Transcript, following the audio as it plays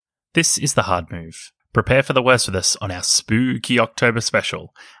This is The Hard Move. Prepare for the worst with us on our spooky October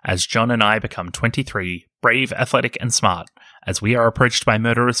special, as John and I become 23, brave, athletic, and smart, as we are approached by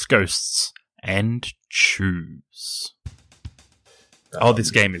murderous ghosts, and choose. Oh,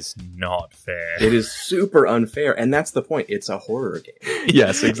 this game is not fair. It is super unfair, and that's the point. It's a horror game.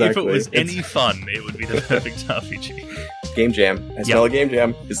 Yes, exactly. If it was any fun, it would be the perfect RPG. Game Jam. I smell a Game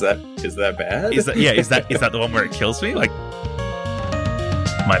Jam. Is that bad? Is that the one where it kills me? Like,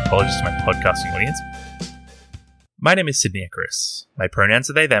 my apologies to my podcasting audience. My name is Sydney Icarus. My pronouns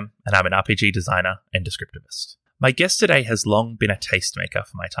are they, them, and I'm an RPG designer and descriptivist. My guest today has long been a tastemaker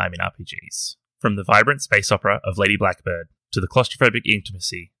for my time in RPGs. From the vibrant space opera of Lady Blackbird to the claustrophobic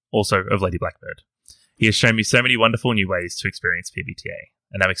intimacy, also of Lady Blackbird. He has shown me so many wonderful new ways to experience PBTA,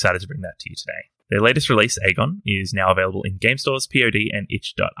 and I'm excited to bring that to you today. Their latest release, Agon, is now available in game stores, POD, and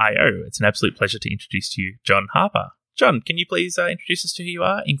itch.io. It's an absolute pleasure to introduce to you John Harper. John, can you please introduce us to who you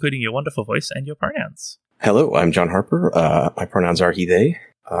are, including your wonderful voice and your pronouns? Hello, I'm John Harper. My pronouns are he, they.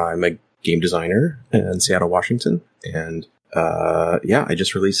 I'm a game designer in Seattle, Washington. And I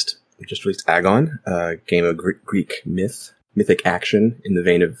just released Agon, a game of Greek mythic action in the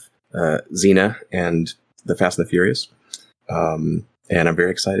vein of Xena and the Fast and the Furious. And I'm very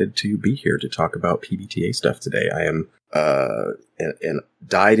excited to be here to talk about PBTA stuff today. I am an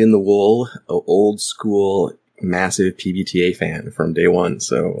dyed-in-the-wool, old school, massive PBTA fan from day one.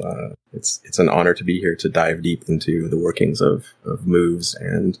 So it's an honor to be here to dive deep into the workings of moves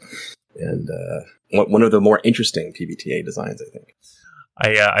and one of the more interesting PBTA designs, I think.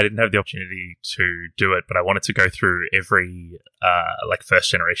 I didn't have the opportunity to do it, but I wanted to go through every first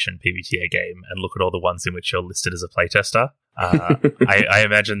generation PBTA game and look at all the ones in which you're listed as a playtester. I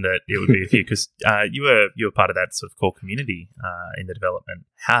imagine that it would be a few because you were part of that sort of core community in the development.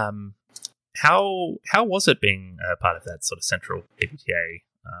 How was it being a part of that sort of central PBTA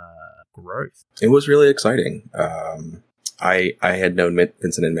growth? It was really exciting. I had known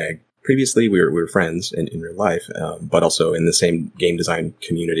Vincent and Meg. Previously, we were friends in real life, but also in the same game design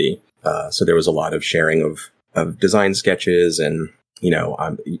community. So there was a lot of sharing of design sketches, and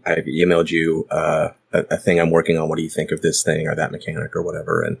I've emailed you a thing I'm working on. What do you think of this thing or that mechanic or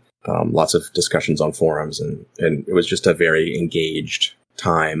whatever? And lots of discussions on forums, and it was just a very engaged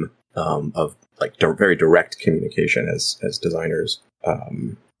time of very direct communication as designers.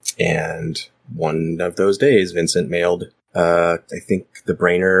 And one of those days, Vincent mailed I think the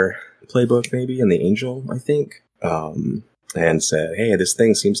Brainer playbook maybe and the Angel, I think, and said, "Hey, this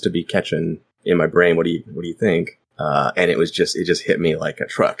thing seems to be catching in my brain. What do you think?" And it just hit me like a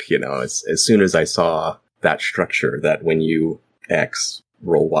truck, as soon as I saw that structure, that when you X,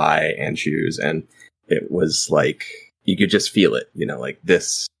 roll Y and choose, and it was like, you could just feel it, like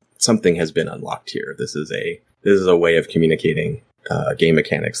this, something has been unlocked here. This is a way of communicating game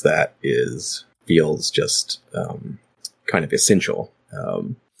mechanics that feels just kind of essential.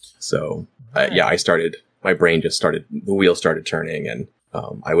 My brain just started, the wheel started turning, and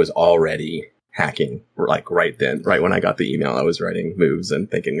I was already hacking right when I got the email. I was writing moves and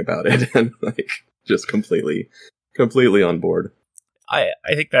thinking about it, and just completely on board. I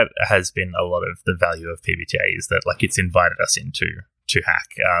think that has been a lot of the value of PBTA, is that it's invited us to hack,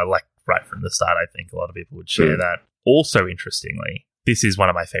 right from the start. I think a lot of people would share that. Also, interestingly, this is one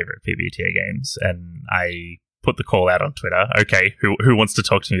of my favorite PBTA games, and I put the call out on Twitter. Okay, who wants to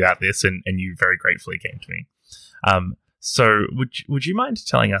talk to me about this? And you very gratefully came to me. So would you mind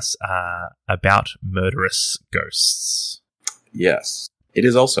telling us about Murderous Ghosts? Yes, it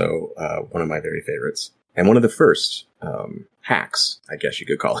is also one of my very favorites, and one of the first hacks, I guess you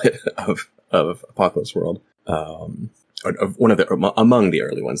could call it, of Apocalypse World. Among the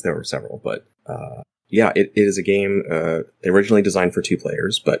early ones. There were several, but it is a game originally designed for 2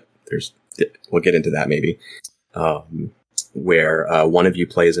 players, but we'll get into that maybe, where one of you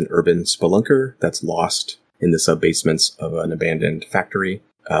plays an urban spelunker that's lost in the sub-basements of an abandoned factory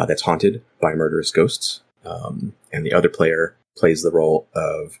that's haunted by murderous ghosts, and the other player plays the role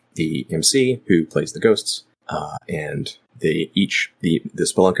of the MC who plays the ghosts, and the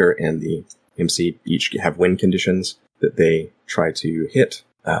spelunker and the MC each have win conditions that they try to hit,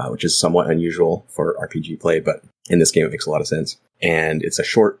 which is somewhat unusual for RPG play, but in this game it makes a lot of sense. And it's a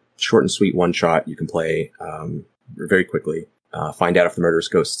short and sweet one-shot. You can play very quickly, find out if the murderous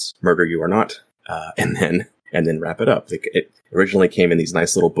ghosts murder you or not, and then wrap it up. It originally came in these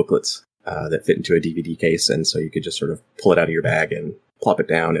nice little booklets that fit into a DVD case, and so you could just sort of pull it out of your bag and plop it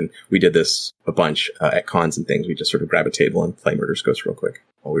down. And we did this a bunch at cons and things. We just sort of grab a table and play Murderous Ghosts real quick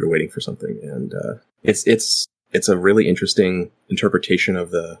while we were waiting for something. And it's a really interesting interpretation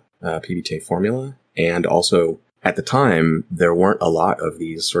of the PBTA formula, and also at the time, there weren't a lot of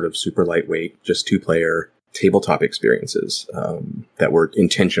these sort of super lightweight, just 2-player tabletop experiences that were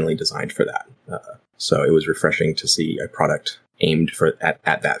intentionally designed for that. So it was refreshing to see a product aimed at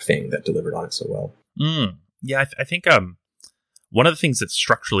that thing that delivered on it so well. Yeah, I think one of the things that's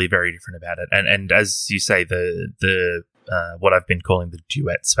structurally very different about it, and as you say, the what I've been calling the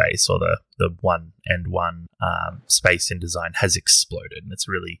duet space, or the one-and-one space in design, has exploded, and it's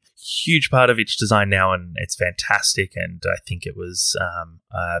a really huge part of itch design now, and it's fantastic. And I think it was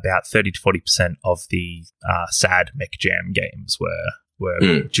about 30 to 40% of the SAD Mech Jam games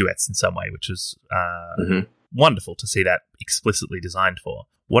were duets in some way, which was wonderful to see that explicitly designed for.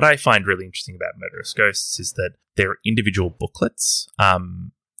 What I find really interesting about Murderous Ghosts is that there are individual booklets.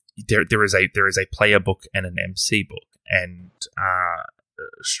 There is a player book and an MC book, and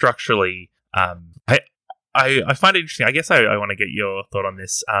structurally, I find it interesting. I guess I want to get your thought on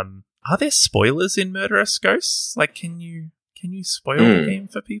this. Are there spoilers in Murderous Ghosts? Like, can you spoil the game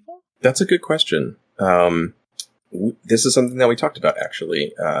for people? That's a good question. This is something that we talked about,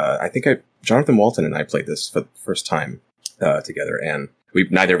 actually. I think Jonathan Walton and I played this for the first time together, and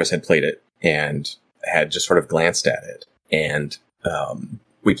neither of us had played it and had just sort of glanced at it. And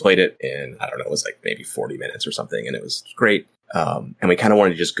we played it in, I don't know, it was like maybe 40 minutes or something, and it was great. And we kind of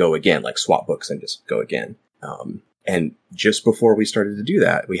wanted to just go again, like swap books and just go again. And just before we started to do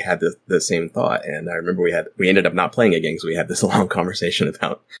that, we had the same thought. And I remember we ended up not playing again because we had this long conversation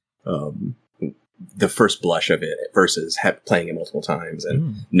about the first blush of it versus playing it multiple times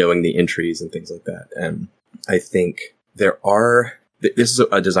and knowing the entries and things like that. And I think this is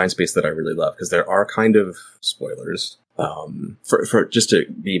a design space that I really love because there are kind of spoilers. For just to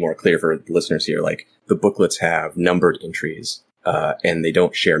be more clear for listeners here, like the booklets have numbered entries, and they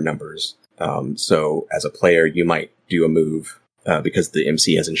don't share numbers. So as a player, you might do a move, because the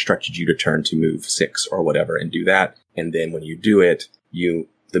MC has instructed you to turn to move 6 or whatever and do that. And then when you do it, the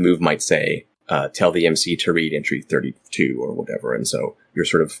move might say, tell the MC to read entry 32 or whatever. And so you're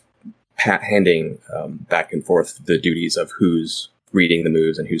sort of handing, back and forth the duties of who's reading the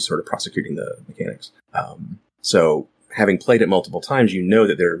moves and who's sort of prosecuting the mechanics. So having played it multiple times, you know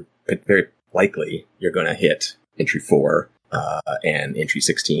that they're very likely you're going to hit entry 4 and entry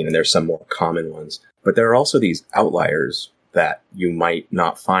 16, and there's some more common ones. But there are also these outliers that you might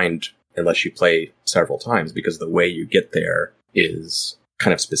not find unless you play several times, because the way you get there is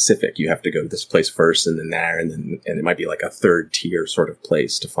kind of specific. You have to go to this place first and then there, and it might be like a third tier sort of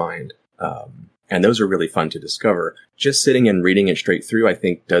place to find. And those are really fun to discover. Just sitting and reading it straight through, I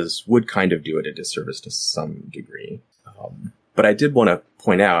think would kind of do it a disservice to some degree. But I did want to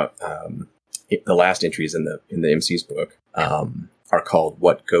point out, the last entries in the MC's book, are called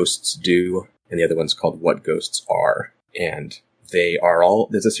What Ghosts Do, and the other one's called What Ghosts Are. And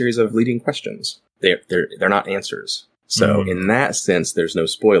there's a series of leading questions. They're not answers. So in that sense, there's no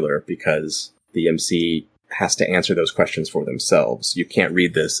spoiler because the MC has to answer those questions for themselves. You can't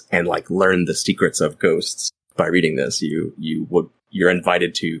read this and learn the secrets of ghosts by reading this. You're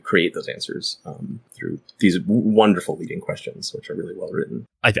invited to create those answers through these wonderful leading questions, which are really well written.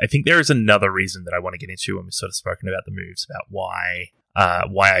 I think there is another reation that I want to get into when we've sort of spoken about the moves, about why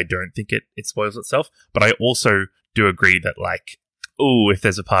I don't think it spoils itself. But I also do agree that, if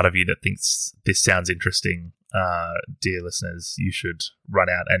there's a part of you that thinks this sounds interesting, dear listeners, you should run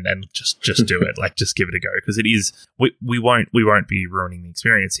out and just do it. Just give it a go, because it is. We won't be ruining the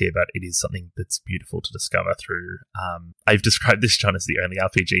experience here, but it is something that's beautiful to discover through. I've described this, John, as the only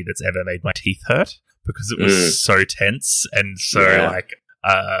RPG that's ever made my teeth hurt because it was so tense and so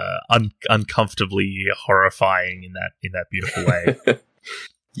uncomfortably horrifying in that beautiful way.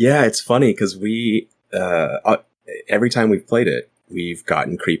 Yeah, it's funny because we every time we've played it, we've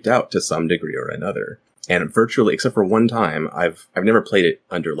gotten creeped out to some degree or another. And virtually, except for one time, I've never played it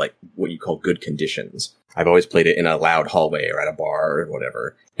under what you call good conditions. I've always played it in a loud hallway or at a bar or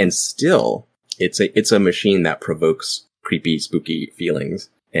whatever. And still, it's a machine that provokes creepy, spooky feelings.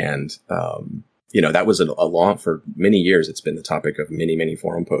 And, that was for many years, it's been the topic of many, many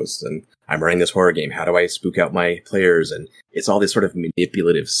forum posts. And I'm running this horror game. How do I spook out my players? And it's all this sort of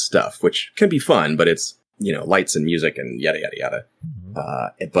manipulative stuff, which can be fun, but it's, lights and music and yada, yada,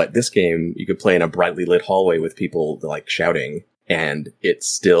 yada. But this game, you could play in a brightly lit hallway with people shouting, and it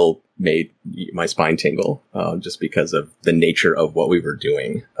still made my spine tingle, just because of the nature of what we were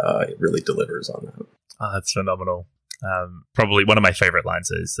doing. It really delivers on that. Oh, that's phenomenal. Probably one of my favorite lines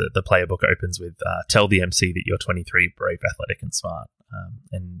is that the player book opens with, tell the MC that you're 23, brave, athletic, and smart.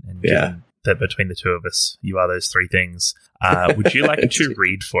 And given that between the two of us, you are those three things. Would you like to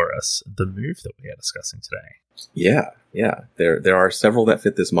read for us the move that we are discussing today? Yeah. There are several that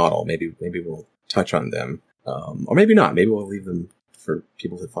fit this model. Maybe we'll touch on them. Or maybe not. Maybe we'll leave them for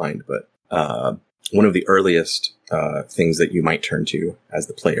people to find. But one of the earliest things that you might turn to as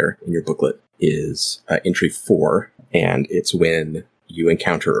the player in your booklet is entry 4, and it's when you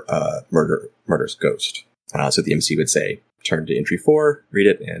encounter a murderous ghost. So the MC would say, turn to entry 4, read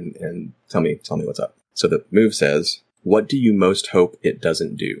it, and tell me what's up. So the move says, what do you most hope it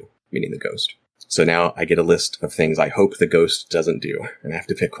doesn't do? Meaning the ghost. So now I get a list of things I hope the ghost doesn't do, and I have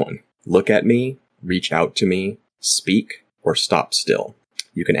to pick one. Look at me, reach out to me, speak, or stop still.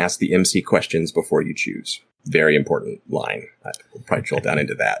 You can ask the MC questions before you choose. Very important line. We'll probably drill down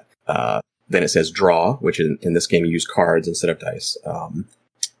into that. Then it says draw, which in this game you use cards instead of dice.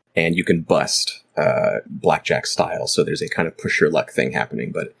 And you can bust blackjack style. So there's a kind of push your luck thing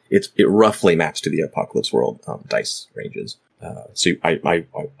happening, but it roughly maps to the Apocalypse World dice ranges. So I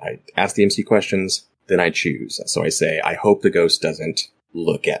ask the MC questions, then I choose. So I say, I hope the ghost doesn't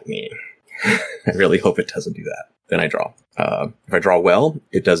look at me. I really hope it doesn't do that. Then I draw. If I draw well,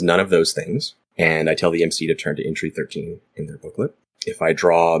 it does none of those things. And I tell the MC to turn to entry 13 in their booklet. If I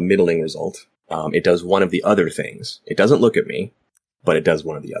draw a middling result, it does one of the other things. It doesn't look at me, but it does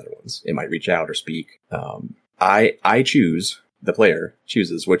one of the other ones. It might reach out or speak. I choose, the player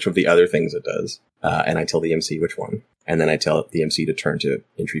chooses which of the other things it does. And I tell the MC which one. And then I tell the MC to turn to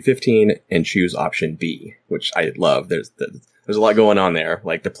entry 15 and choose option B, which I love. There's a lot going on there.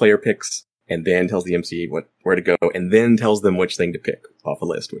 Like the player picks and then tells the MC where to go and then tells them which thing to pick off a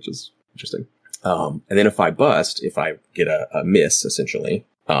list, which is interesting. And then if I bust, if I get a miss, essentially,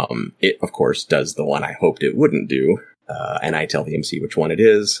 it of course does the one I hoped it wouldn't do. And I tell the MC which one it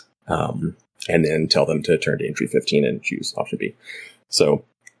is. And then tell them to turn to entry 15 and choose option B. So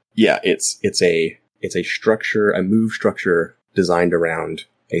yeah, it's a structure, a move structure designed around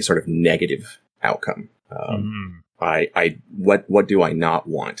a sort of negative outcome. What do I not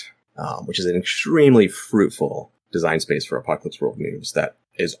want? Which is an extremely fruitful design space for Apocalypse World moves that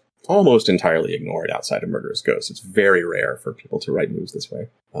is almost entirely ignored outside of Murderous Ghosts. It's very rare for people to write moves this way.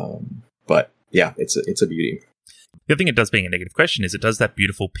 But yeah, it's a beauty. The other thing it does, being a negative question, is it does that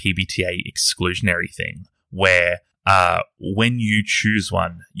beautiful PBTA exclusionary thing where when you choose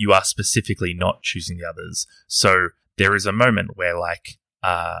one, you are specifically not choosing the others. So there is a moment where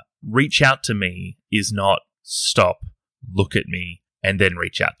reach out to me is not stop, look at me, and then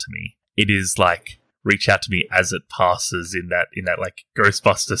reach out to me. It is like reach out to me as it passes in that like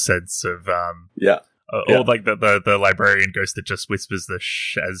Ghostbuster sense of or like the librarian ghost that just whispers the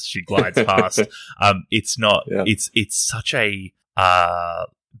shh as she glides past. It's not. Yeah. It's such a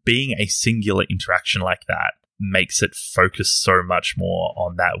being a singular interaction like that makes it focus so much more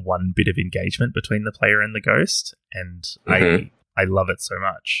on that one bit of engagement between the player and the ghost, and I love it so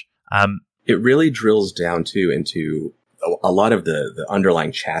much. It really drills down too into a lot of the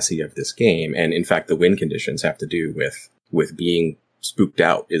underlying chassis of this game, and in fact, the win conditions have to do with being spooked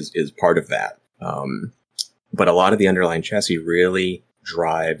out is part of that. But a lot of the underlying chassis really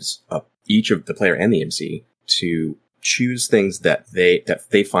drives up each of the player and the MC to choose things that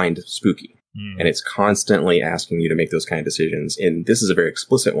they find spooky. And it's constantly asking you to make those kind of decisions. And this is a very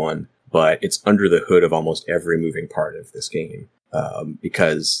explicit one, but it's under the hood of almost every moving part of this game.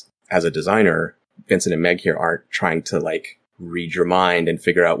 Because as a designer, Vincent and Meg here aren't trying to read your mind and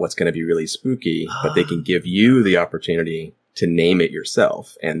figure out what's going to be really spooky, but they can give you the opportunity to name it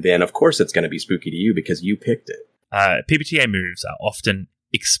yourself. And then, of course, it's going to be spooky to you because you picked it. PBTA moves are often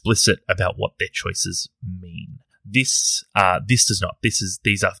explicit about what their choices mean. This does not.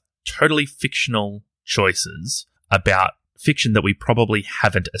 These are totally fictional choices about fiction that we probably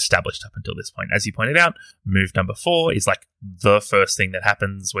haven't established up until this point. As you pointed out, move number 4 is the first thing that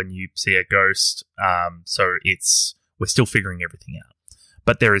happens when you see a ghost. So we're still figuring everything out.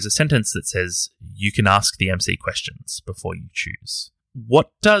 But there is a sentence that says you can ask the MC questions before you choose.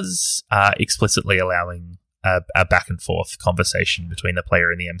 What does explicitly allowing a back and forth conversation between the player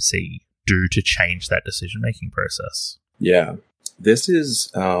and the MC do to change that decision-making process? Yeah, this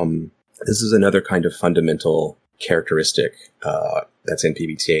is another kind of fundamental characteristic that's in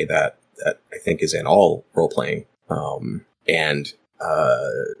PBTA that I think is in all role-playing. And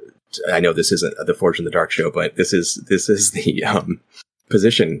I know this isn't the Forge in the Dark show, but this is the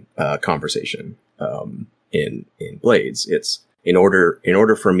position conversation in Blades. It's in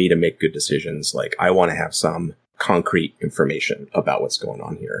order for me to make good decisions, I want to have some concrete information about what's going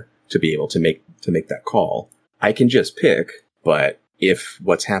on here to be able to make that call. I can just pick, but if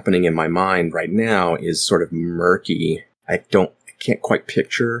what's happening in my mind right now is sort of murky, I can't quite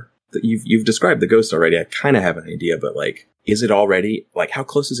picture that. You've described the ghost already. I kind of have an idea, but is it already, how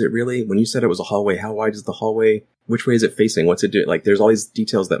close is it really? When you said it was a hallway, how wide is the hallway? Which way is it facing? What's it doing? There's all these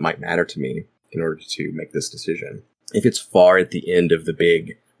details that might matter to me. in order to make this decision. If it's far at the end of the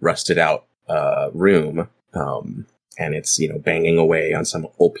big rusted out room, and it's, banging away on some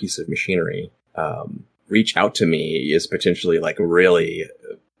old piece of machinery, reach out to me is potentially like really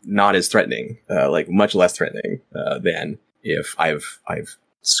not as threatening, like much less threatening than if I've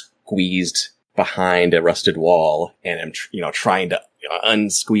squeezed behind a rusted wall and I'm trying to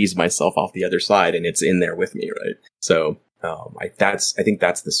unsqueeze myself off the other side and it's in there with me, right? So I think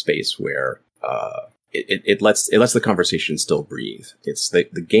that's the space where it lets the conversation still breathe. It's the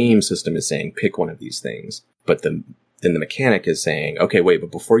game system is saying pick one of these things, but then the mechanic is saying, okay, wait,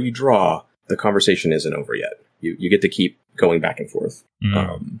 but before you draw, the conversation isn't over yet. You get to keep going back and forth.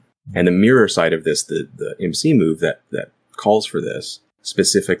 And the mirror side of this, the MC move that calls for this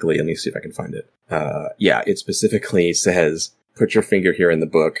specifically, let me see if I can find it. It specifically says, put your finger here in the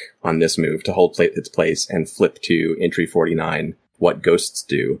book on this move to hold its place and flip to entry 49, what ghosts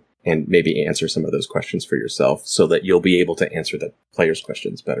do, and maybe answer some of those questions for yourself so that you'll be able to answer the players'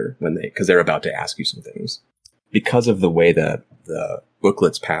 questions better because they're about to ask you some things. Because of the way the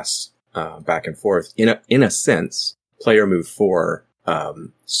booklets pass back and forth, in a sense, player move 4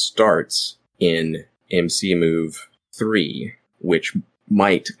 starts in MC move 3, which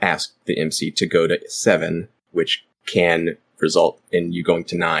might ask the MC to go to 7, which can result in you going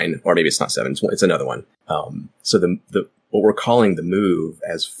to 9, or maybe it's not 7, it's another one. So the what we're calling the move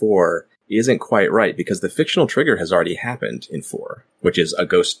as 4 isn't quite right because the fictional trigger has already happened in 4, which is a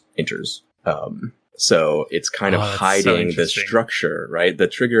ghost enters. So it's kind of hiding the structure, right? The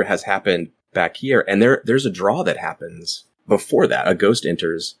trigger has happened back here, and there's a draw that happens before that. A ghost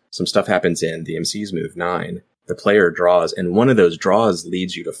enters, some stuff happens in the MC's move 9, the player draws, and one of those draws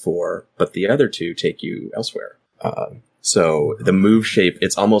leads you to 4, but the other 2 take you elsewhere. So the move shape,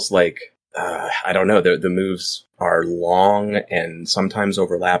 it's almost like, I don't know, the moves are long and sometimes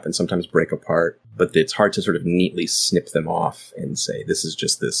overlap and sometimes break apart, but it's hard to sort of neatly snip them off and say, this is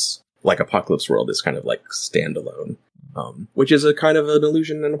just this, like Apocalypse World is kind of like standalone, which is a kind of an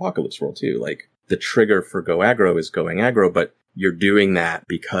illusion in Apocalypse World too. Like the trigger for go aggro is going aggro, but you're doing that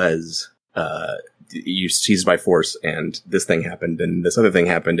because, you seized by force and this thing happened and this other thing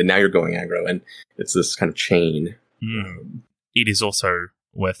happened and now you're going aggro, and it's this kind of chain. It is also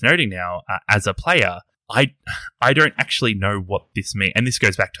worth noting now, as a player, I don't actually know what this means, and this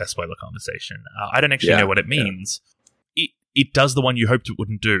goes back to our spoiler conversation. I don't actually know what it means. It does the one you hoped it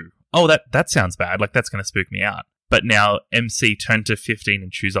wouldn't do. Oh, that sounds bad. Like, that's going to spook me out. But now MC turn to 15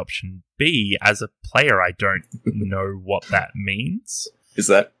 and choose option B. As a player, I don't know what that means. Is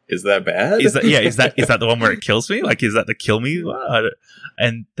that bad? Is that the one where it kills me? Like, is that the kill me one?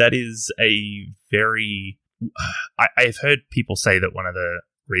 And that is a very... I've heard people say that one of the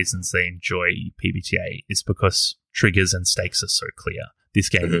reasons they enjoy PBTA is because triggers and stakes are so clear. This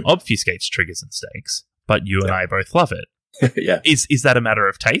game obfuscates triggers and stakes, but you and I both love it. Yeah. Is that a matter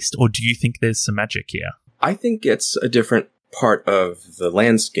of taste, or do you think there's some magic here? I think it's a different part of the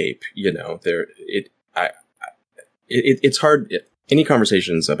landscape. It's hard. Any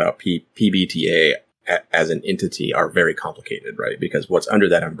conversations about PBTA as an entity are very complicated, right? Because what's under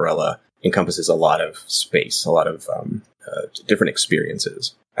that umbrella encompasses a lot of space, a lot of different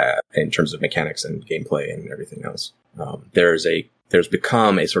experiences in terms of mechanics and gameplay and everything else. There's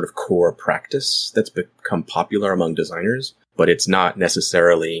become a sort of core practice that's become popular among designers, but it's not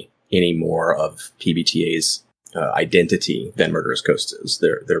necessarily any more of PBTA's identity than Murderous Ghosts is.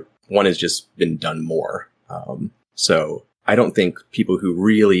 One has just been done more. So I don't think people who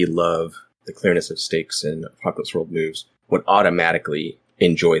really love the clearness of stakes in Apocalypse World moves would automatically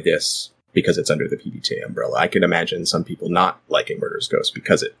enjoy this because it's under the PBTA umbrella. I could imagine some people not liking Murderous Ghosts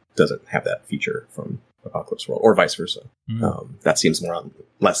because it doesn't have that feature from Apocalypse World, or vice versa. That seems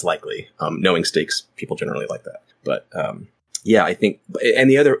less likely. Knowing stakes, people generally like that. But I think, and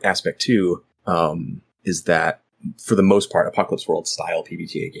the other aspect too is that for the most part, Apocalypse World style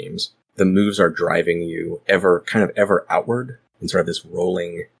PBTA games, the moves are driving you ever outward in sort of this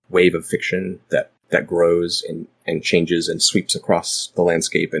rolling wave of fiction that grows and changes and sweeps across the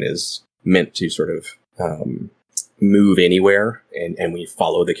landscape and is meant to sort of move anywhere, and we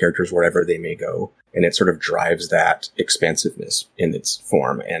follow the characters wherever they may go, and it sort of drives that expansiveness in its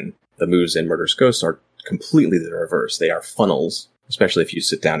form. And the moves in Murderous Ghosts are completely the reverse. They are funnels, especially if you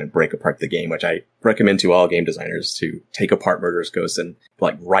sit down and break apart the game, which I recommend to all game designers to take apart Murderous Ghosts and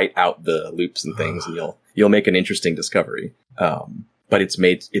like write out the loops and things, and you'll make an interesting discovery. But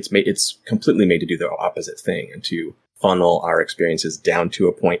it's completely made to do the opposite thing and to funnel our experiences down to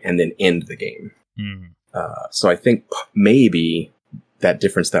a point and then end the game. So I think maybe that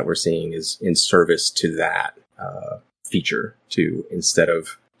difference that we're seeing is in service to that feature, to instead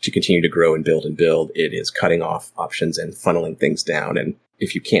of to continue to grow and build, it is cutting off options and funneling things down. And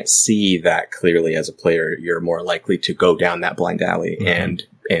if you can't see that clearly as a player, you're more likely to go down that blind alley and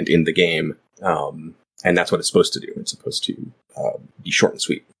in the game. And that's what it's supposed to do. It's supposed to be short and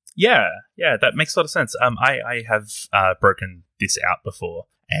sweet. Yeah, that makes a lot of sense. I have broken this out before,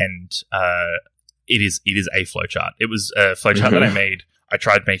 and it is a flowchart. It was a flowchart that I made. I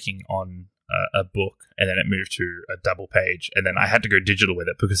tried making on a book, and then it moved to a double page, and then I had to go digital with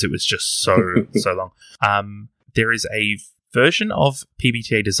it because it was just so long. There is a version of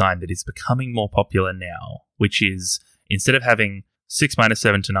PBTA design that is becoming more popular now, which is instead of having 6,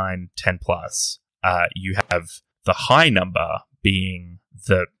 -7 to 9, 10 plus, you have the high number being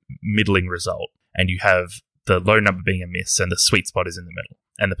the middling result, and you have the low number being a miss, and the sweet spot is in the middle,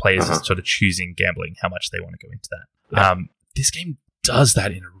 and the players are sort of choosing, gambling how much they want to go into that. Yeah. This game does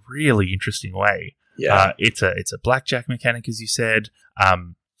that in a really interesting way. Yeah. It's a blackjack mechanic, as you said.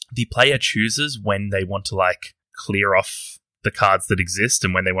 The player chooses when they want to like clear off the cards that exist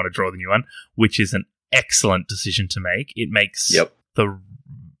and when they want to draw the new one, which is an excellent decision to make. It makes the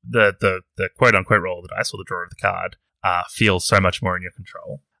quote unquote roll of the dice or the draw of the card feel so much more in your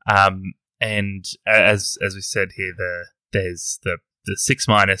control. And as we said here, there's the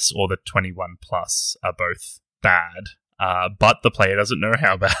 6- or the 21+ are both bad. But the player doesn't know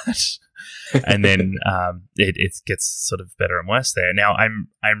how bad, and then it gets sort of better and worse there. Now,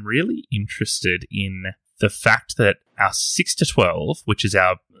 I'm really interested in the fact that our 6 to 12, which is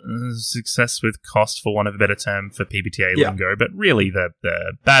our success with cost, for want of a better term, for PBTA lingo, but really the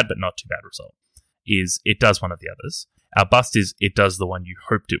bad but not too bad result is it does one of the others. Our bust is it does the one you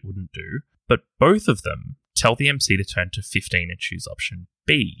hoped it wouldn't do, but both of them tell the MC to turn to 15 and choose option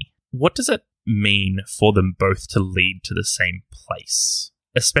B. What does it mean for them both to lead to the same place,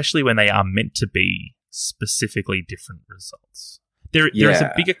 especially when they are meant to be specifically different results? There is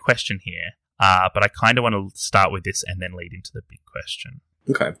a bigger question here, but I kind of want to start with this and then lead into the big question.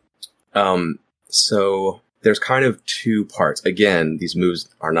 Okay. So there's kind of two parts. Again, these moves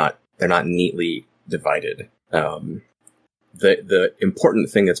they're not neatly divided. The important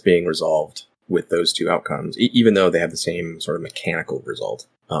thing that's being resolved with those two outcomes, even though they have the same sort of mechanical result.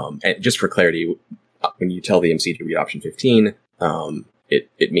 And just for clarity, when you tell the MC to read option 15,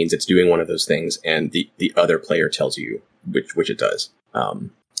 it means it's doing one of those things, and the other player tells you which it does.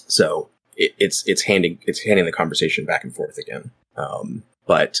 So it's handing the conversation back and forth again.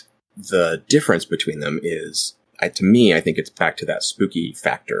 But the difference between them is, to me, I think it's back to that spooky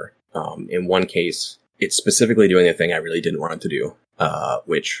factor. In one case, it's specifically doing the thing I really didn't want it to do,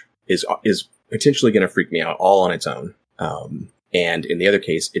 which is potentially going to freak me out all on its own. And in the other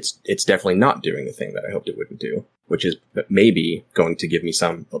case, it's definitely not doing the thing that I hoped it wouldn't do, which is maybe going to give me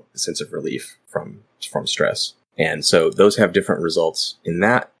some sense of relief from stress. And so those have different results in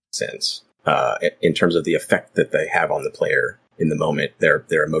that sense, in terms of the effect that they have on the player in the moment,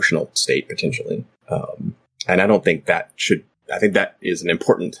 their emotional state potentially. And I don't think I think that is an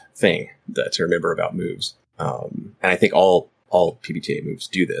important thing to remember about moves. And I think all PBTA moves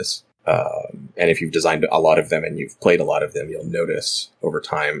do this. And if you've designed a lot of them and you've played a lot of them, you'll notice over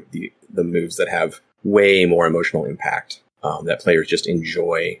time the moves that have way more emotional impact, that players just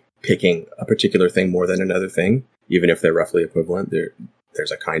enjoy picking a particular thing more than another thing, even if they're roughly equivalent.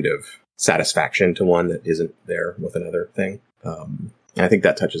 There's a kind of satisfaction to one that isn't there with another thing. And I think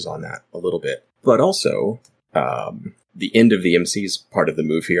that touches on that a little bit. But also, the end of the MC's part of the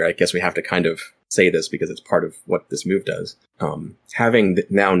move here, I guess we have to kind of say this because it's part of what this move does. Having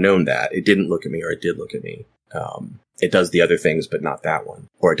now known that it didn't look at me or it did look at me, it does the other things but not that one,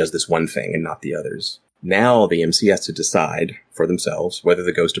 or it does this one thing and not the others. Now the MC has to decide for themselves whether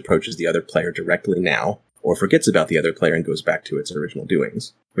the ghost approaches the other player directly now or forgets about the other player and goes back to its original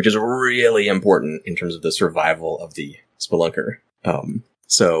doings, which is really important in terms of the survival of the spelunker.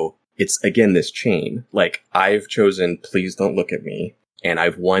 So it's, again, this chain. Like, I've chosen, please don't look at me, and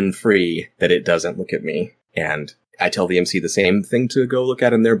I've won free that it doesn't look at me. And I tell the MC the same thing to go look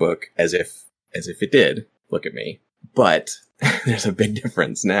at in their book as if it did look at me. But there's a big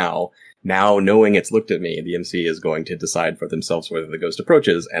difference now. Now, knowing it's looked at me, the MC is going to decide for themselves whether the ghost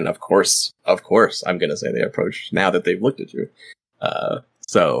approaches. And of course, I'm going to say they approach now that they've looked at you.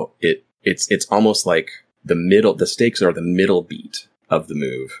 So it's almost like the stakes are the middle beat of the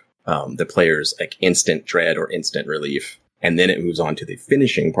move. The player's like instant dread or instant relief. And then it moves on to the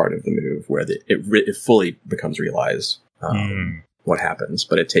finishing part of the move where it fully becomes realized, what happens,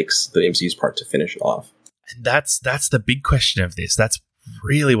 but it takes the MC's part to finish it off. And that's the big question of this. That's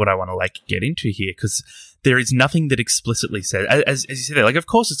really what I want to like get into here, because there is nothing that explicitly says, as you said there, like of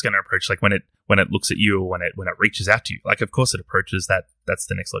course it's going to approach, like when it looks at you, or when it reaches out to you, like of course it approaches that. That's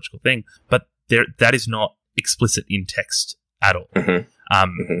the next logical thing, but that is not explicit in text at all.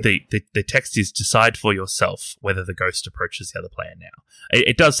 The text is decide for yourself whether the ghost approaches the other player now.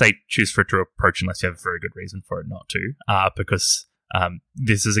 It does say choose for it to approach unless you have a very good reason for it not to, because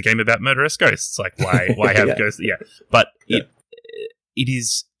this is a game about murderous ghosts. Like why have ghosts? Yeah, but it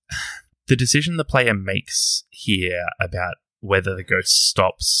is the decision the player makes here about whether the ghost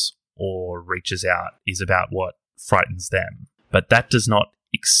stops or reaches out is about what frightens them, but that does not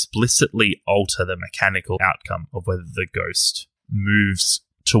explicitly alter the mechanical outcome of whether the ghost moves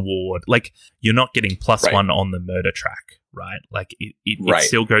toward, like you're not getting +1 on the murder track, right? Like it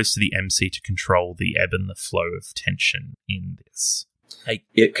still goes to the MC to control the ebb and the flow of tension in this. Like,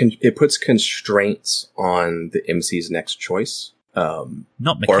 it puts constraints on the MC's next choice.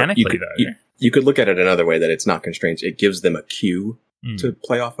 Not mechanically though. You could look at it another way, that it's not constraints. It gives them a cue to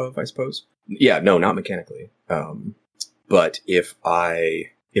play off of, I suppose. Yeah, no, not mechanically. But if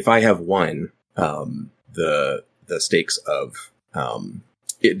I have won the stakes of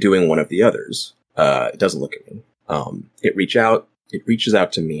it doing one of the others, it doesn't look at me. It reaches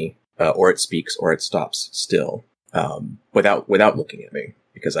out to me, or it speaks, or it stops still, without looking at me,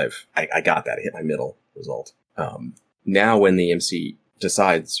 because I got that. I hit my middle result. Now when the MC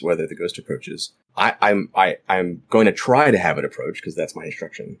decides whether the ghost approaches, I'm going to try to have it approach, because that's my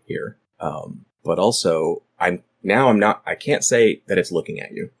instruction here. But also I can't say that it's looking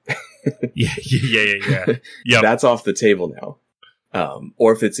at you. Yeah. That's off the table now.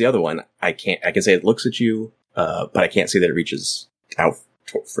 Or if it's the other one, I can say it looks at you, but I can't say that it reaches out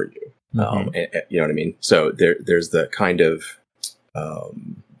for you. And, you know what I mean? So there's the kind of,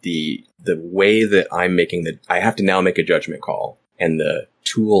 the way that I'm making I have to now make a judgment call, and the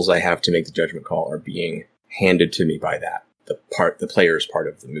tools I have to make the judgment call are being handed to me by the player's part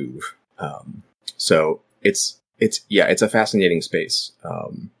of the move. So it's a fascinating space.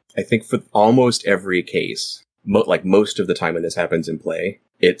 I think for almost every case, like most of the time when this happens in play,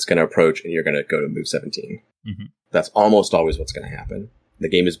 it's going to approach and you're going to go to move 17. That's almost always what's going to happen. The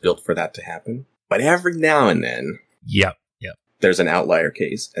game is built for that to happen. But every now and then, there's an outlier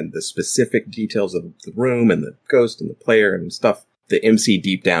case, and the specific details of the room and the ghost and the player and stuff, the MC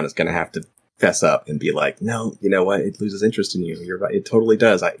deep down is going to have to fess up and be like, no, you know what? It loses interest in you. You're right. It totally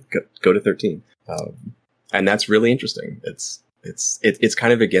does. I go to 13. And that's really interesting. It's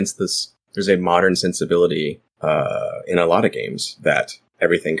kind of against this. There's a modern sensibility, in a lot of games, that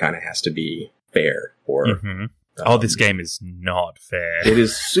everything kind of has to be fair, or, this game is not fair. It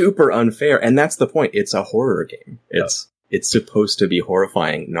is super unfair. And that's the point. It's a horror game. It's supposed to be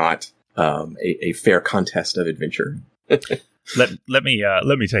horrifying, not, a fair contest of adventure. Let me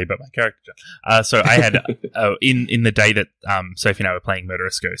tell you about my character. So I had in the day that Sophie and I were playing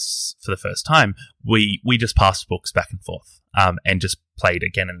Murderous Ghosts for the first time, we just passed books back and forth, and just played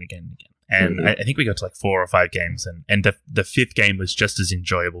again and again and again. And I think we got to like 4 or 5 games, and the 5th game was just as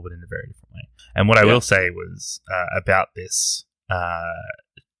enjoyable, but in a very different way. And what I will say was about this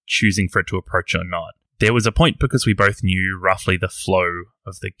choosing for it to approach or not. There was a point, because we both knew roughly the flow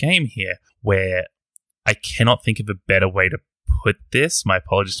of the game here, where I cannot think of a better way to put this. My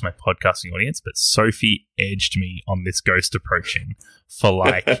apologies to my podcasting audience, but Sophie edged me on this ghost approaching for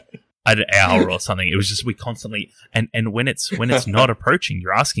like an hour or something. It was just, we constantly, and when it's not approaching,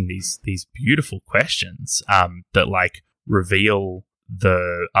 you're asking these beautiful questions that like reveal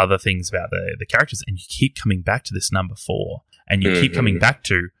the other things about the characters, and you keep coming back to this number 4, and you keep coming back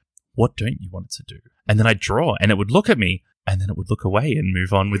to, what don't you want it to do? And then I'd draw, and it would look at me, and then it would look away and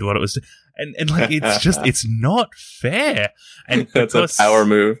move on with what it was doing. And like, it's just, it's not fair. And that's a power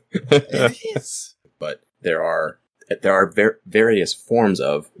move. It is. But there are various forms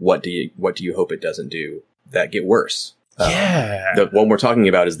of what do you hope it doesn't do that get worse. The one we're talking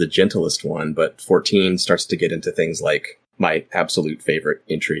about is the gentlest one, but 14 starts to get into things like my absolute favorite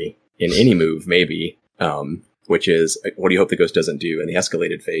entry in any move, maybe, which is, what do you hope the ghost doesn't do in the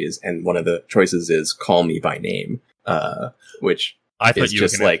escalated phase? And one of the choices is call me by name, which I thought is you were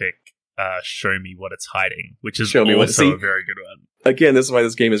just going like, to pick show me what it's hiding, which is Show me what- also see- a very good one. again, this is why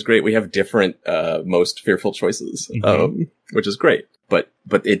this game is great. We have different, most fearful choices, which is great, but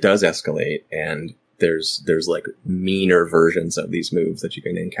it does escalate, and there's like meaner versions of these moves that you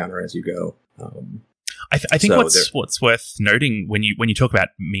can encounter as you go. I think so what's worth noting when you talk about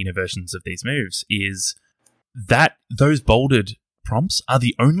meaner versions of these moves is that those bolded prompts are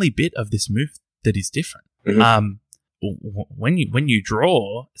the only bit of this move that is different. when you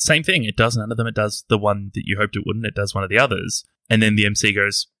draw, same thing. It does none of them. It does the one that you hoped it wouldn't. It does one of the others, and then the MC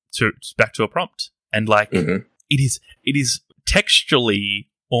goes back to a prompt, and it is textually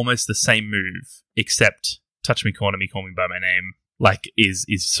almost the same move, except touch me, corner me, call me by my name. Is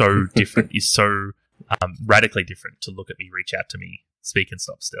so different. Is so radically different to look at me, reach out to me, speak and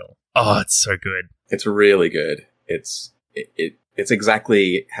stop still. Oh, it's so good. It's really good. It's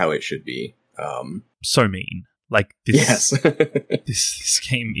exactly how it should be. So mean. This. Yes. this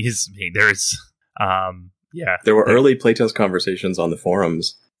game is mean. There is. There were early playtest conversations on the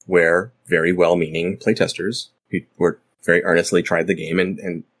forums where very well-meaning playtesters who were very earnestly tried the game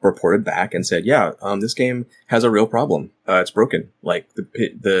and reported back and said, this game has a real problem. It's broken.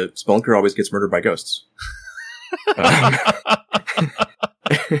 The Spelunker always gets murdered by ghosts.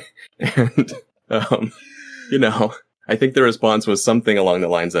 I think the response was something along the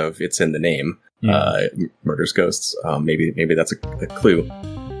lines of, it's in the name, murders ghosts. Maybe that's a clue.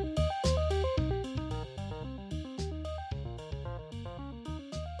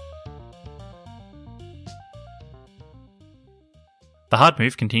 The Hard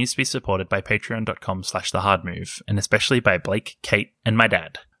Move continues to be supported by patreon.com/thehardmove, and especially by Blake, Kate, and my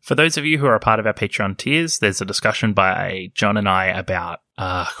dad. For those of you who are a part of our Patreon tiers, there's a discussion by John and I about,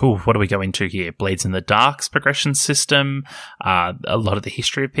 what do we go into here? Blades in the Dark's progression system, a lot of the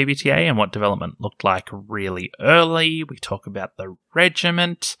history of PBTA and what development looked like really early. We talk about the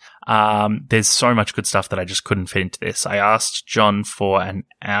regiment. There's so much good stuff that I just couldn't fit into this. I asked John for an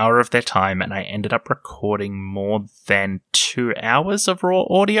hour of their time, and I ended up recording more than 2 hours of raw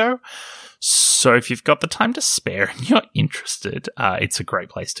audio. So if you've got the time to spare and you're interested, it's a great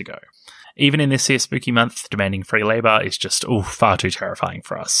place to go. Even in this here spooky month, demanding free labor is just far too terrifying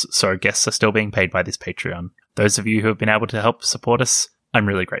for us. So guests are still being paid by this Patreon. Those of you who have been able to help support us, I'm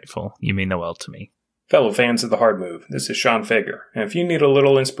really grateful. You mean the world to me. Fellow fans of The Hard Move, this is Sean Fager, and if you need a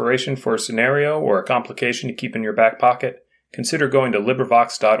little inspiration for a scenario or a complication to keep in your back pocket, consider going to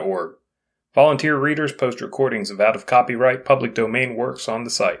LibriVox.org. Volunteer readers post recordings of out-of-copyright public domain works on the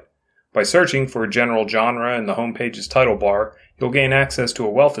site. By searching for a general genre in the homepage's title bar, you'll gain access to a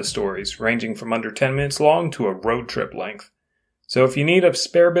wealth of stories, ranging from under 10 minutes long to a road trip length. So if you need a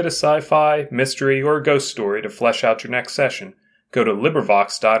spare bit of sci-fi, mystery, or ghost story to flesh out your next session, go to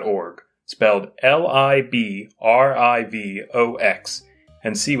LibriVox.org, spelled Librivox,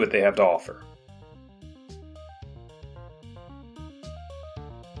 and see what they have to offer.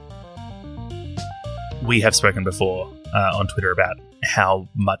 We have spoken before on Twitter about how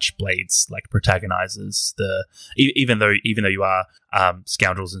much Blades protagonizes even though you are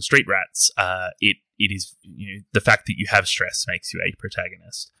scoundrels and street rats, it is the fact that you have stress makes you a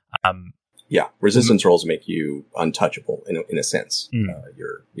protagonist. Resistance rolls make you untouchable in a sense.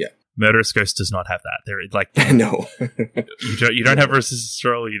 Murderous Ghost does not have that. There, no, you don't have resistance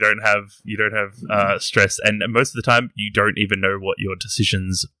roll. You don't have stress, and most of the time you don't even know what your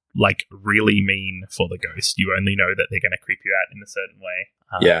decisions really mean for the ghost. You only know that they're going to creep you out in a certain way.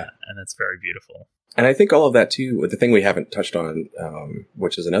 And that's very beautiful. And I think all of that too, the thing we haven't touched on,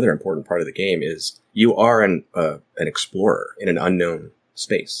 which is another important part of the game, is you are an explorer in an unknown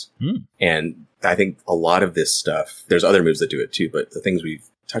space. And I think a lot of this stuff, there's other moves that do it too, but the things we've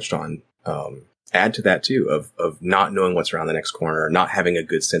touched on add to that too, of not knowing what's around the next corner, not having a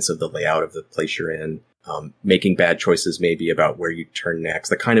good sense of the layout of the place you're in, making bad choices maybe about where you turn next,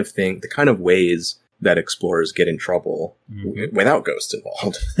 the kind of ways that explorers get in trouble without ghosts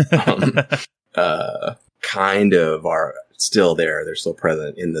involved, kind of are still there. They're still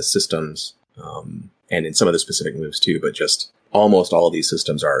present in the systems, and in some of the specific moves too, but just almost all of these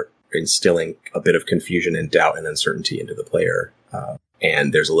systems are instilling a bit of confusion and doubt and uncertainty into the player.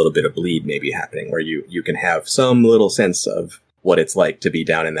 And there's a little bit of bleed maybe happening where you can have some little sense of what it's like to be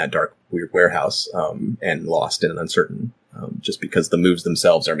down in that dark, weird warehouse, and lost and uncertain, just because the moves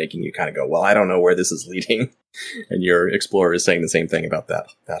themselves are making you kind of go, well, I don't know where this is leading. And your explorer is saying the same thing about that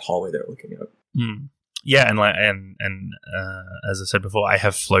hallway they're looking at. Yeah. And as I said before, I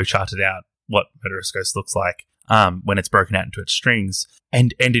have flowcharted out what Murderous Ghost looks like, when it's broken out into its strings,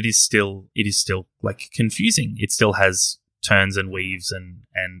 and it is still confusing. It still has turns and weaves and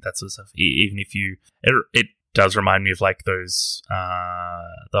that sort of stuff. Even if it does remind me of those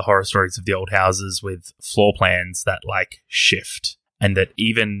the horror stories of the old houses with floor plans that shift, and that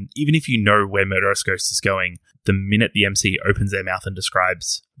even if you know where Murderous Ghost is going, the minute the MC opens their mouth and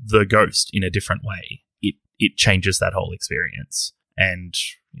describes the ghost in a different way, it changes that whole experience. And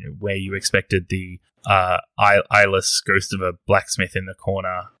where you expected the eyeless ghost of a blacksmith in the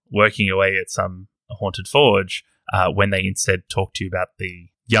corner working away at some haunted forge, when they instead talk to you about the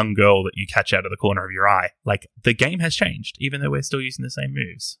young girl that you catch out of the corner of your eye. Like, the game has changed, even though we're still using the same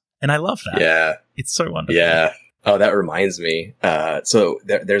moves. And I love that. Yeah. It's so wonderful. Yeah. Oh, that reminds me. So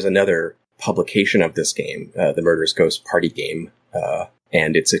there's another publication of this game, the Murderous Ghost Party Game,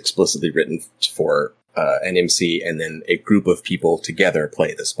 and it's explicitly written for an MC and then a group of people together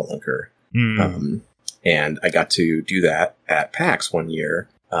play the Spelunker. And I got to do that at PAX one year.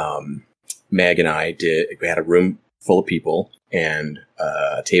 Meg and I we had a room full of people and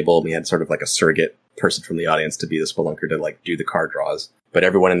a table, and we had sort of like a surrogate person from the audience to be the Spelunker to like do the card draws. But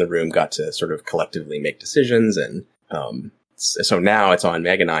everyone in the room got to sort of collectively make decisions. And so now it's on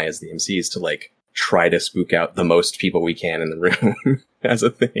Meg and I as the MCs to like try to spook out the most people we can in the room as a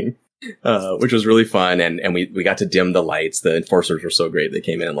thing, which was really fun. And we got to dim the lights. The enforcers were so great. They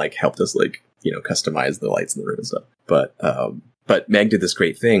came in and like helped us like, you know, customize the lights in the room and stuff. But Meg did this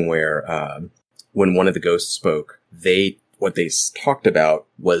great thing where when one of the ghosts spoke, what they talked about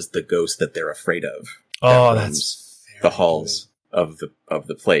was the ghost that they're afraid of. Oh, that's the halls of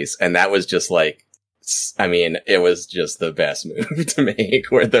the place. And that was just like, I mean, it was just the best move to make,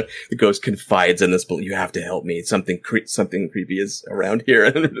 where the ghost confides in this, but you have to help me. Something creepy is around here.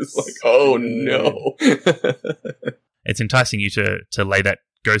 And I'm just like, oh no. It's enticing you to lay that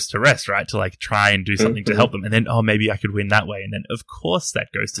ghost to rest, right? To like try and do something to help them. And then, oh, maybe I could win that way. And then of course that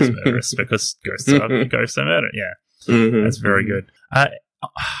ghost is murderous because ghosts are murderous. Yeah. That's very good.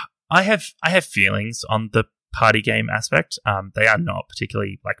 I have feelings on the party game aspect. They are not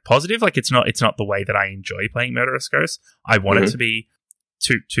particularly like positive. Like it's not the way that I enjoy playing Murderous Ghosts. I want it to be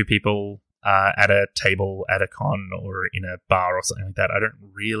two people at a table at a con or in a bar or something like that. I don't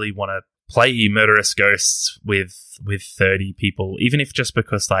really want to play Murderous Ghosts with 30 people, even if just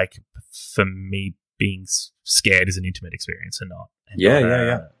because like for me being scared is an intimate experience and not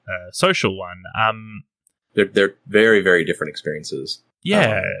a social one. They're very, very different experiences.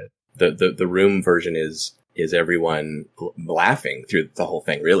 Yeah. The room version is everyone laughing through the whole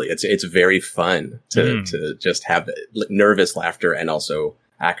thing. Really, it's very fun to just have nervous laughter and also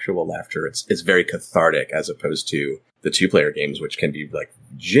actual laughter. It's very cathartic as opposed to the 2-player games, which can be like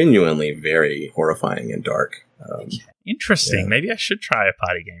genuinely very horrifying and dark. Interesting. Yeah. Maybe I should try a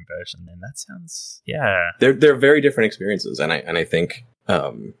party game version then. That sounds They're very different experiences, and I think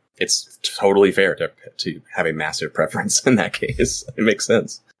it's totally fair to have a massive preference in that case. It makes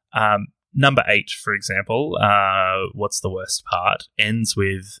sense. Number 8, for example, what's the worst part, ends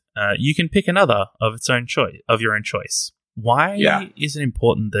with you can pick another of your own choice. Why is it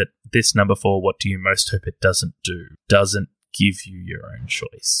important that this number 4, what do you most hope it doesn't do, doesn't give you your own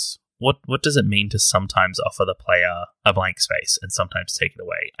choice? What does it mean to sometimes offer the player a blank space and sometimes take it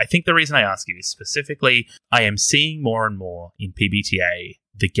away? I think the reason I ask you is specifically, I am seeing more and more in PBTA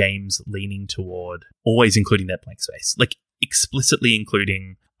the games leaning toward always including that blank space, like explicitly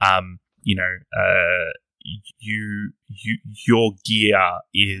including, your gear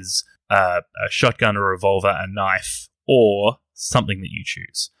is a shotgun, a revolver, a knife, or something that you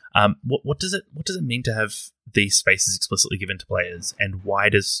choose. What does it mean to have these spaces explicitly given to players, and why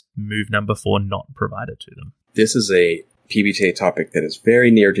does move number 4 not provide it to them? This is a PBTA topic that is very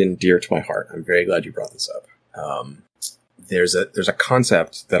near and dear to my heart. I'm very glad you brought this up. There's a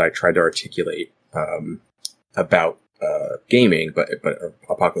concept that I tried to articulate about gaming, but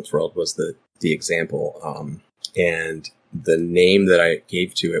Apocalypse World was the example, and the name that I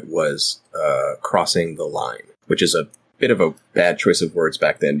gave to it was crossing the line, which is a bit of a bad choice of words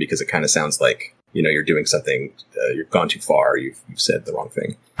back then because it kind of sounds like, you know, you're doing something, you've gone too far, you've said the wrong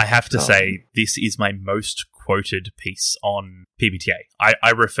thing. I have to say, this is my most quoted piece on PBTA.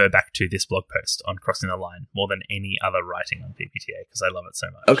 I refer back to this blog post on Crossing the Line more than any other writing on PBTA because I love it so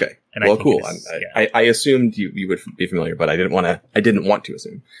much. Okay, and well, cool. I assumed you would be familiar, but I didn't want to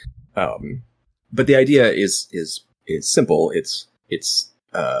assume. But the idea is simple. It's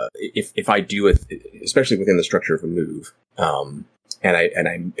if I do it, especially within the structure of a move, and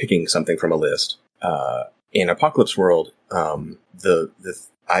I'm picking something from a list, in Apocalypse World,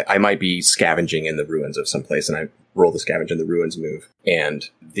 I might be scavenging in the ruins of some place, and I roll the scavenge in the ruins move, and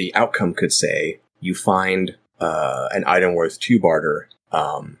the outcome could say you find an item worth 2 barter,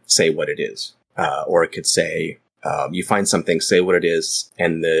 say what it is, or it could say you find something, say what it is,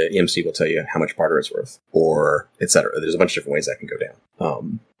 and the MC will tell you how much barter it's worth, or etc. There's a bunch of different ways that can go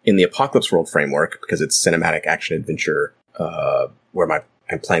down. In the Apocalypse World framework, because it's cinematic action adventure, where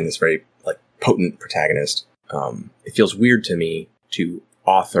I'm playing this very like potent protagonist, it feels weird to me to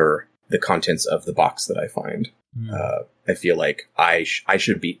author the contents of the box that I find. I feel like I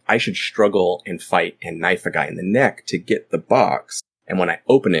should struggle and fight and knife a guy in the neck to get the box. And when I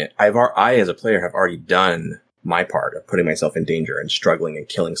open it, I as a player have already done my part of putting myself in danger and struggling and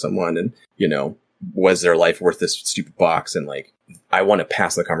killing someone. And, was their life worth this stupid box? And like, I want to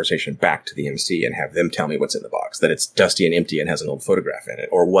pass the conversation back to the MC and have them tell me what's in the box, that it's dusty and empty and has an old photograph in it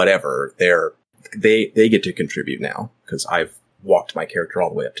or whatever. They get to contribute now because I've walked my character all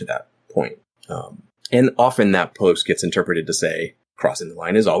the way up to that point. And often that post gets interpreted to say crossing the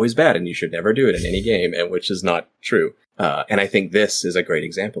line is always bad and you should never do it in any game, and which is not true. And I think this is a great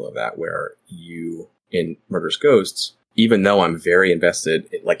example of that, where in Murderous Ghosts, even though I'm very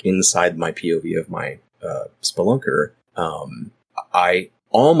invested, like inside my POV of my spelunker, I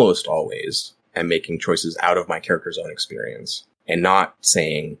almost always am making choices out of my character's own experience and not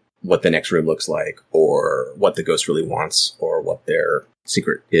saying what the next room looks like or what the ghost really wants or what their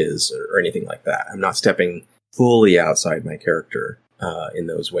secret is or anything like that. I'm not stepping fully outside my character in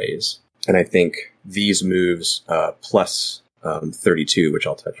those ways. And I think these moves, plus 32, which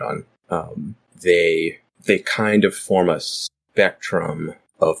I'll touch on, they kind of form a spectrum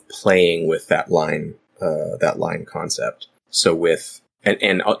of playing with that line concept. So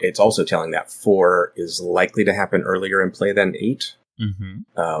and it's also telling that 4 is likely to happen earlier in play than 8.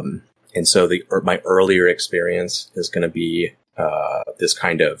 Mm-hmm. And so my earlier experience is going to be this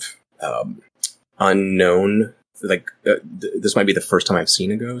kind of unknown. Like this might be the first time I've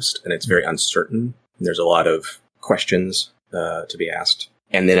seen a ghost, and it's very uncertain. And there's a lot of questions to be asked.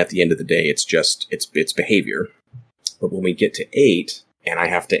 And then at the end of the day, it's just its behavior. But when we get to 8, and I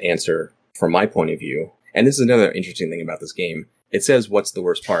have to answer from my point of view, and this is another interesting thing about this game. It says, what's the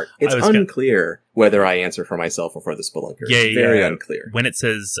worst part? It's unclear whether I answer for myself or for the spelunker. Yeah, it's very unclear. When it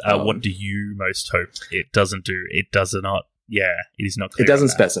says, what do you most hope? It is not clear. It doesn't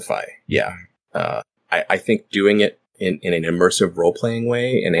specify. Yeah. I think doing it in an immersive role-playing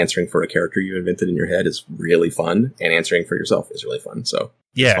way and answering for a character you invented in your head is really fun, and answering for yourself is really fun. So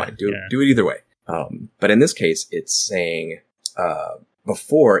it's fine. Do it either way. But in this case, it's saying,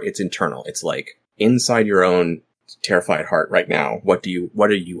 before it's internal. It's like inside your own terrified heart right now. What do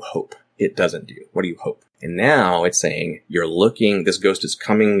you hope it doesn't do? What do you hope? And now it's saying you're looking, this ghost is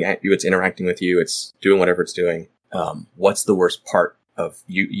coming at you. It's interacting with you. It's doing whatever it's doing. What's the worst part of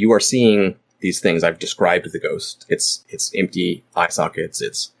you? You are seeing these things. I've described the ghost. It's empty eye sockets.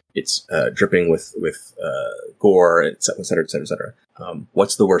 It's dripping with gore, et cetera, et cetera, et cetera.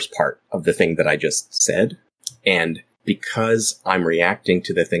 What's the worst part of the thing that I just said? And because I'm reacting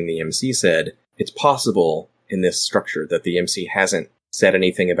to the thing the MC said, it's possible in this structure that the MC hasn't said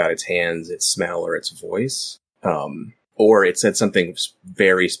anything about its hands, its smell, or its voice. Or it said something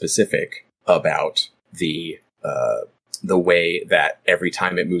very specific about the way that every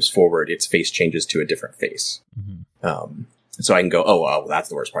time it moves forward, its face changes to a different face. Mm-hmm. So I can go, oh, well, that's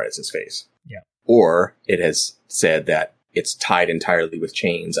the worst part. It's his face. Yeah. Or it has said that it's tied entirely with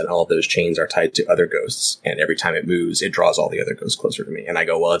chains, and all of those chains are tied to other ghosts. And every time it moves, it draws all the other ghosts closer to me. And I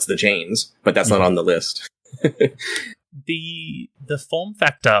go, well, it's the chains, but that's not on the list. The form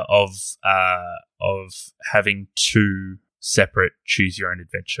factor of having 2 separate choose your own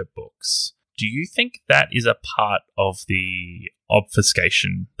adventure books, do you think that is a part of the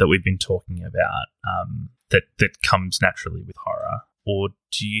obfuscation that we've been talking about, that comes naturally with horror, or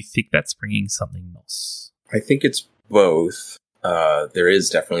do you think that's bringing something else? I think it's both. There is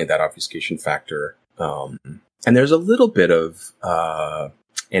definitely that obfuscation factor, and there's a little bit of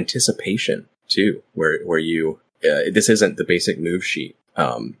anticipation too, where you this isn't the basic move sheet.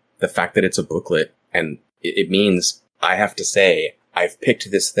 The fact that it's a booklet, and it means I have to say I've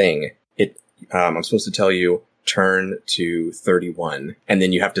picked this thing. I'm supposed to tell you turn to 31, and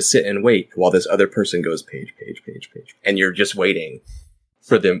then you have to sit and wait while this other person goes page, and you're just waiting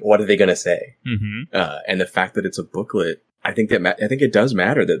for them. What are they going to say? Mm-hmm. And the fact that it's a booklet, I think it does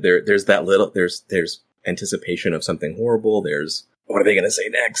matter that there's that little, there's anticipation of something horrible. There's, what are they going to say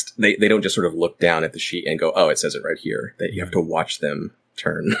next? They don't just sort of look down at the sheet and go, oh, it says it right here. That you have to watch them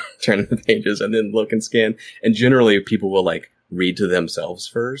turn the pages and then look and scan. And generally people will like read to themselves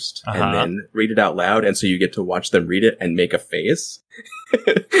first and then read it out loud. And so you get to watch them read it and make a face.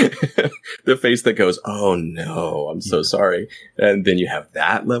 The face that goes, oh no, I'm so sorry. And then you have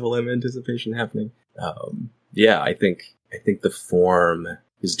that level of anticipation happening. I think the form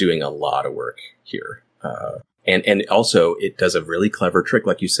is doing a lot of work here. And also it does a really clever trick.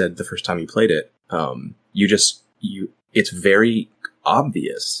 Like you said, the first time you played it, it's very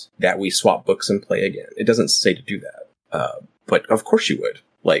obvious that we swap books and play again. It doesn't say to do that. But of course you would.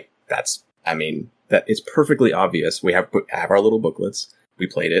 Like, that it's perfectly obvious. We have our little booklets. We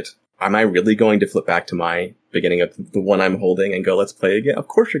played it. Am I really going to flip back to my beginning of the one I'm holding and go, let's play again? Of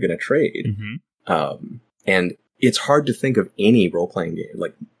course you're going to trade. Mm-hmm. And it's hard to think of any role-playing game,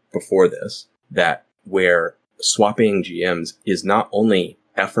 like before this, where swapping GMs is not only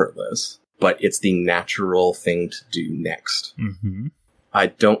effortless, but it's the natural thing to do next. Mm-hmm.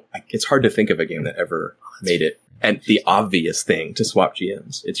 It's hard to think of a game that ever made it and the obvious thing to swap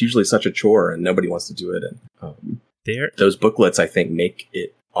GMs. It's usually such a chore and nobody wants to do it. And those booklets, I think, make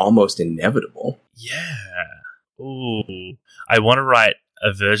it almost inevitable. Yeah. Ooh. I want to write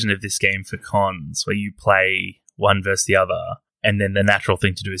a version of this game for cons where you play one versus the other, and then the natural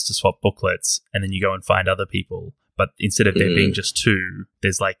thing to do is to swap booklets, and then you go and find other people. But instead of there being just 2,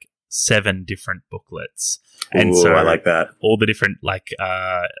 there's like 7 different booklets. And so I like that. All the different what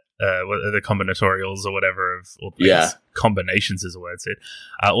are the combinatorials or whatever of all these combinations is a word said.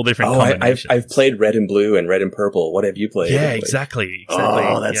 All different combinations. I've played red and blue and red and purple. What have you played? Yeah, exactly.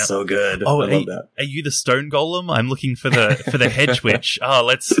 Oh, that's so good. Oh, I love that. Are you the stone golem? I'm looking for the hedge witch. Oh,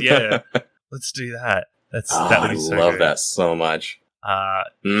 let's do that. That would be so I love good. that so much.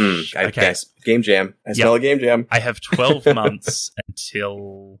 Okay. Game jam. I smell a game jam. I have 12 months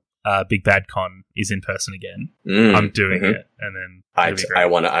until Big Bad Con is in person again. I'm doing it, and then I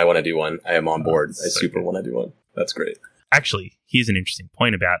want to do one. I am on board. I super want to do one. That's great. Actually, here's an interesting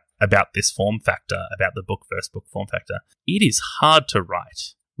point about this form factor, about the book versus book form factor. It is hard to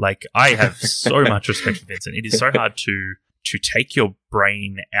write. Like, I have so much respect for Vincent. It is so hard to take your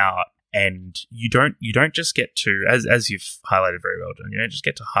brain out. And you don't just get to, as you've highlighted very well, John, you don't just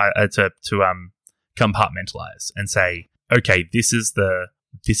get to compartmentalize and say, okay, this is the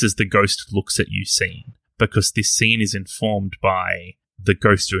ghost looks at you scene, because this scene is informed by the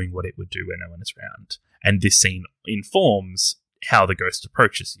ghost doing what it would do when no one is around, and this scene informs how the ghost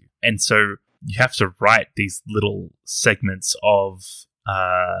approaches you. And so you have to write these little segments of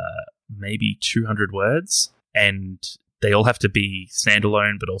maybe 200 words, and they all have to be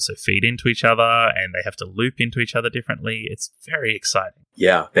standalone, but also feed into each other, and they have to loop into each other differently. It's very exciting.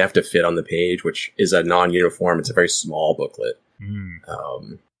 Yeah, they have to fit on the page, which is a non-uniform. It's a very small booklet,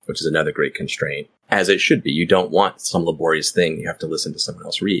 which is another great constraint, as it should be. You don't want some laborious thing you have to listen to someone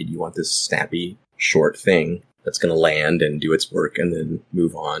else read. You want this snappy, short thing that's going to land and do its work and then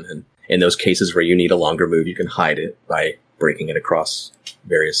move on. And in those cases where you need a longer move, you can hide it by breaking it across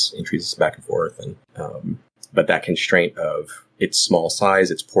various entries back and forth. And but that constraint of its small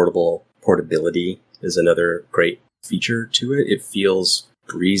size, its portability is another great feature to it. It feels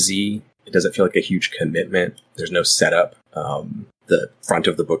breezy. It doesn't feel like a huge commitment. There's no setup. The front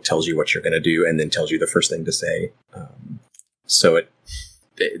of the book tells you what you're going to do and then tells you the first thing to say. So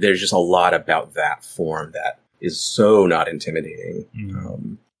there's just a lot about that form that is so not intimidating.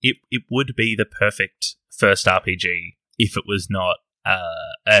 It would be the perfect first RPG if it was not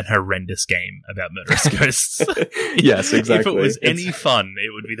an horrendous game about murderous ghosts. Yes, exactly. If it was any fun,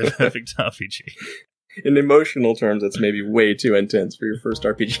 it would be the perfect RPG. In emotional terms, it's maybe way too intense for your first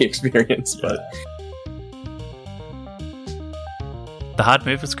RPG experience, but... The Hard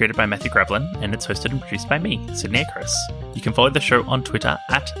Move was created by Matthew Gravlin, and it's hosted and produced by me, Sydney Chris. You can follow the show on Twitter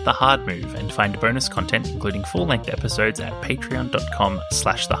 @The Hard Move and find bonus content, including full-length episodes, at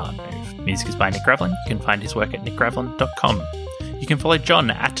patreon.com/thehardmove. Music is by Nick Gravlin. You can find his work at nickgravlin.com. You can follow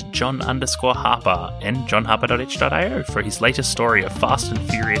John at John_Harper and johnharper.itch.io for his latest story of Fast and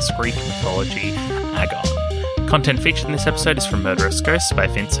Furious Greek mythology, Agon. Content featured in this episode is from Murderous Ghosts by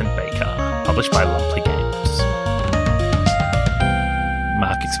Vincent Baker, published by Lumpley Games.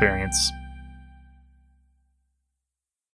 Mark Experience.